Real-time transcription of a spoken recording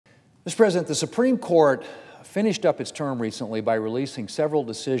Mr. President, the Supreme Court finished up its term recently by releasing several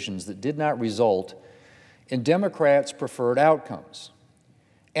decisions that did not result in Democrats' preferred outcomes.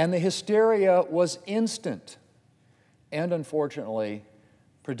 And the hysteria was instant and, unfortunately,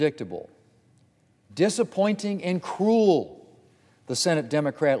 predictable. Disappointing and cruel, the Senate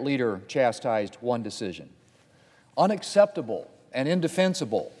Democrat leader chastised one decision. Unacceptable and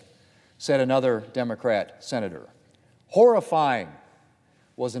indefensible, said another Democrat senator. Horrifying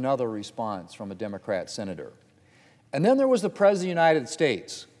was another response from a Democrat senator. And then there was the President of the United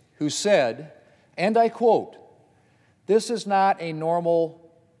States, who said, and I quote, "This is not a normal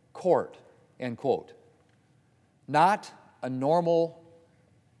court," end quote. Not a normal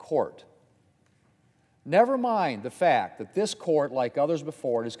court. Never mind the fact that this court, like others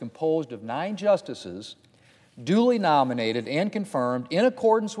before it, is composed of 9 justices, duly nominated and confirmed in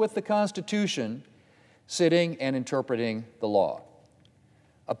accordance with the Constitution, sitting and interpreting the law.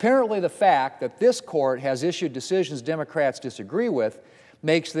 Apparently, the fact that this court has issued decisions Democrats disagree with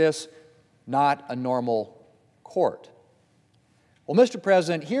makes this not a normal court. Well, Mr.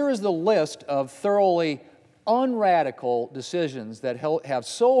 President, here is the list of thoroughly unradical decisions that have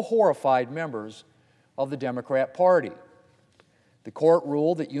so horrified members of the Democrat Party. The court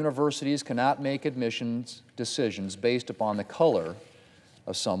ruled that universities cannot make admissions decisions based upon the color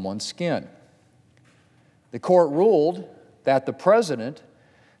of someone's skin. The court ruled that the president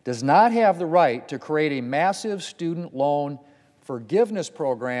does not have the right to create a massive student loan forgiveness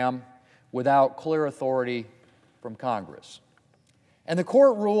program without clear authority from Congress. And the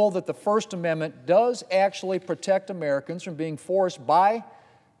court ruled that the First Amendment does actually protect Americans from being forced by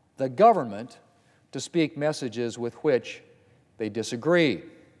the government to speak messages with which they disagree.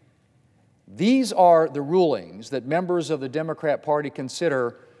 These are the rulings that members of the Democrat Party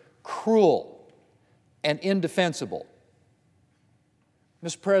consider cruel and indefensible.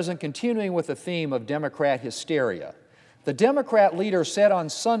 Mr. President, continuing with the theme of Democrat hysteria, the Democrat leader said on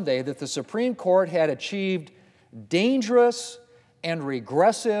Sunday that the Supreme Court had achieved dangerous and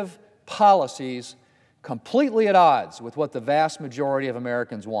regressive policies completely at odds with what the vast majority of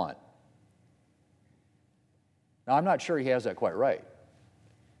Americans want. Now, I'm not sure he has that quite right.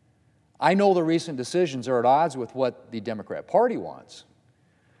 I know the recent decisions are at odds with what the Democrat Party wants,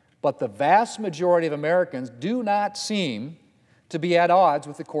 but the vast majority of Americans do not seem to be at odds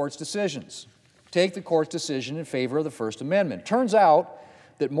with the court's decisions. Take the court's decision in favor of the First Amendment. Turns out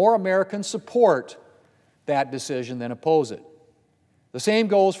that more Americans support that decision than oppose it. The same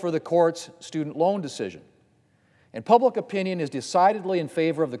goes for the court's student loan decision. And public opinion is decidedly in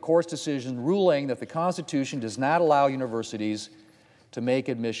favor of the court's decision ruling that the Constitution does not allow universities to make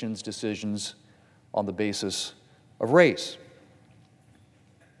admissions decisions on the basis of race.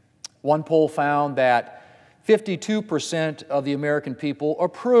 One poll found that 52% of the American people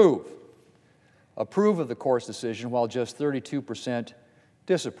approve of the court's decision, while just 32%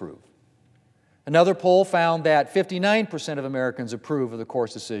 disapprove. Another poll found that 59% of Americans approve of the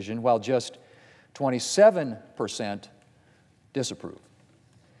court's decision, while just 27% disapprove.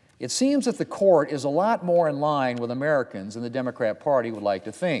 It seems that the court is a lot more in line with Americans than the Democrat Party would like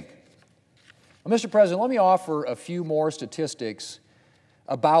to think. Well, Mr. President, let me offer a few more statistics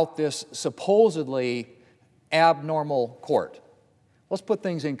about this supposedly abnormal court. Let's put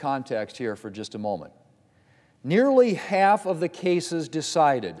things in context here for just a moment. Nearly half of the cases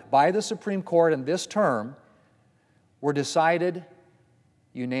decided by the Supreme Court in this term were decided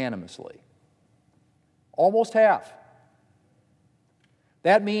unanimously. Almost half.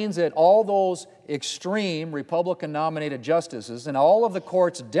 That means that all those extreme Republican-nominated justices and all of the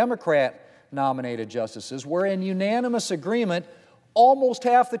court's Democrat-nominated justices were in unanimous agreement almost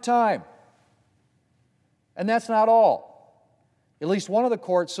half the time. And that's not all. At least one of the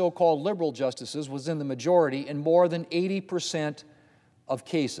court's so-called liberal justices was in the majority in more than 80% of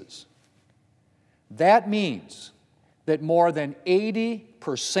cases. That means that more than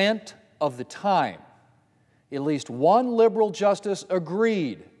 80% of the time, at least one liberal justice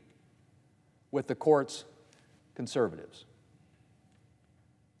agreed with the court's conservatives.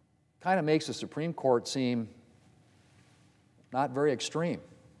 Kind of makes the Supreme Court seem not very extreme.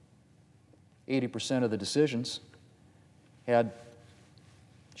 80% of the decisions had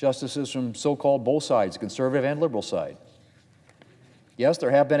justices from so-called both sides, conservative and liberal side. Yes,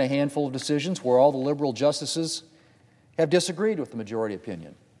 there have been a handful of decisions where all the liberal justices have disagreed with the majority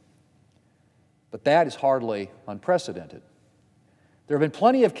opinion. But that is hardly unprecedented. There have been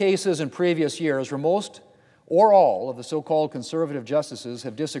plenty of cases in previous years where most or all of the so-called conservative justices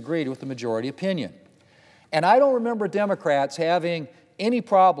have disagreed with the majority opinion. And I don't remember Democrats having any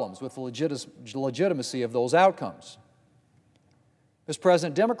problems with the legitimacy of those outcomes. Mr.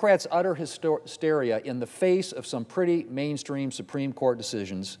 President, Democrats' utter hysteria in the face of some pretty mainstream Supreme Court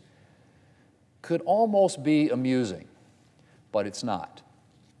decisions could almost be amusing, but it's not.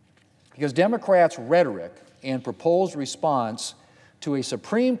 Because Democrats' rhetoric and proposed response to a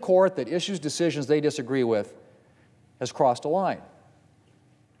Supreme Court that issues decisions they disagree with has crossed a line.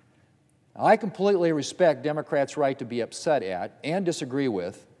 Now, I completely respect Democrats' right to be upset at and disagree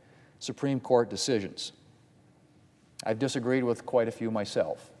with Supreme Court decisions. I've disagreed with quite a few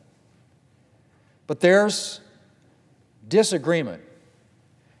myself. But there's disagreement,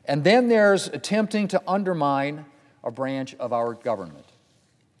 and then there's attempting to undermine a branch of our government.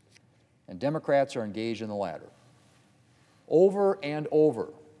 And Democrats are engaged in the latter. Over and over,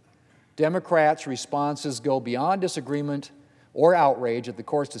 Democrats' responses go beyond disagreement or outrage at the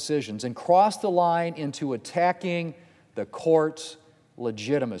court's decisions and cross the line into attacking the court's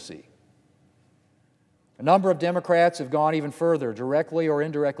legitimacy. A number of Democrats have gone even further, directly or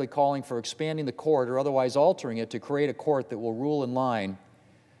indirectly calling for expanding the court or otherwise altering it to create a court that will rule in line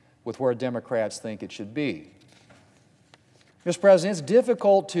with where Democrats think it should be. Mr. President, it's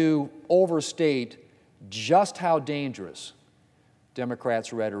difficult to overstate just how dangerous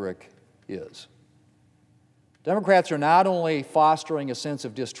Democrats' rhetoric is. Democrats are not only fostering a sense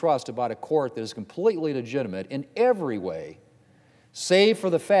of distrust about a court that is completely legitimate in every way, save for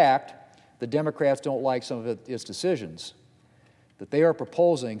the fact that Democrats don't like some of its decisions, that they are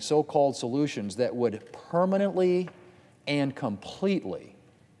proposing so-called solutions that would permanently and completely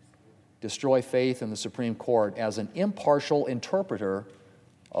destroy faith in the Supreme Court as an impartial interpreter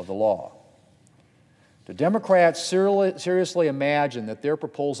of the law. Do Democrats seriously imagine that their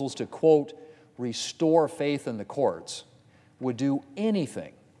proposals to, quote, restore faith in the courts would do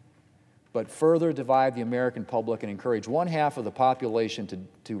anything but further divide the American public and encourage one half of the population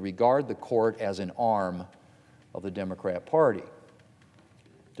to regard the court as an arm of the Democrat Party?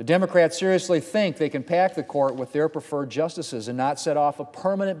 Do Democrats seriously think they can pack the court with their preferred justices and not set off a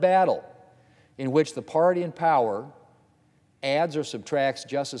permanent battle in which the party in power adds or subtracts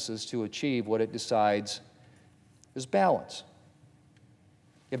justices to achieve what it decides is balance?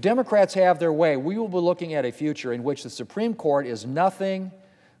 If Democrats have their way, we will be looking at a future in which the Supreme Court is nothing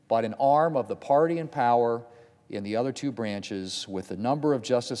but an arm of the party in power in the other two branches, with the number of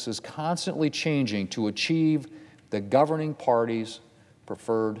justices constantly changing to achieve the governing party's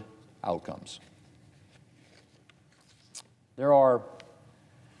preferred outcomes. There are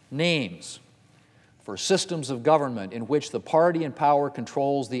names for systems of government in which the party in power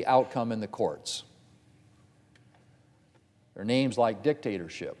controls the outcome in the courts. There are names like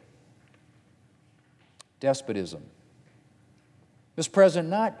dictatorship, despotism. Mr. President,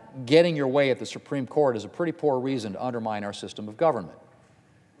 not getting your way at the Supreme Court is a pretty poor reason to undermine our system of government.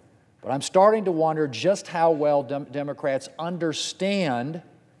 But I'm starting to wonder just how well Democrats understand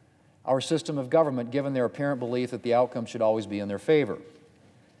our system of government, given their apparent belief that the outcome should always be in their favor.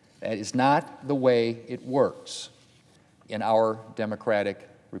 That is not the way it works in our democratic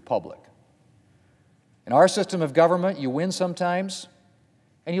republic. In our system of government, you win sometimes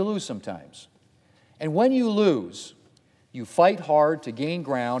and you lose sometimes. And when you lose, you fight hard to gain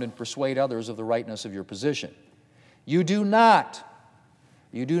ground and persuade others of the rightness of your position. You do not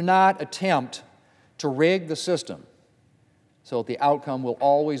attempt to rig the system so that the outcome will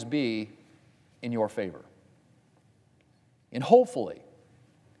always be in your favor. And hopefully,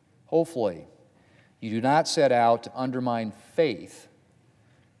 you do not set out to undermine faith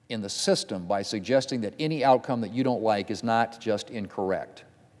in the system by suggesting that any outcome that you don't like is not just incorrect,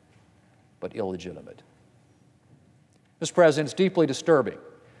 but illegitimate. Mr. President, it's deeply disturbing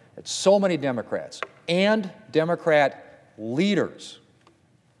that so many Democrats and Democrat leaders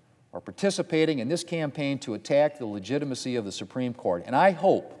are participating in this campaign to attack the legitimacy of the Supreme Court. And I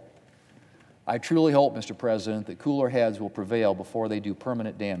truly hope, Mr. President, that cooler heads will prevail before they do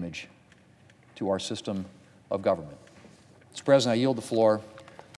permanent damage to our system of government. Mr. President, I yield the floor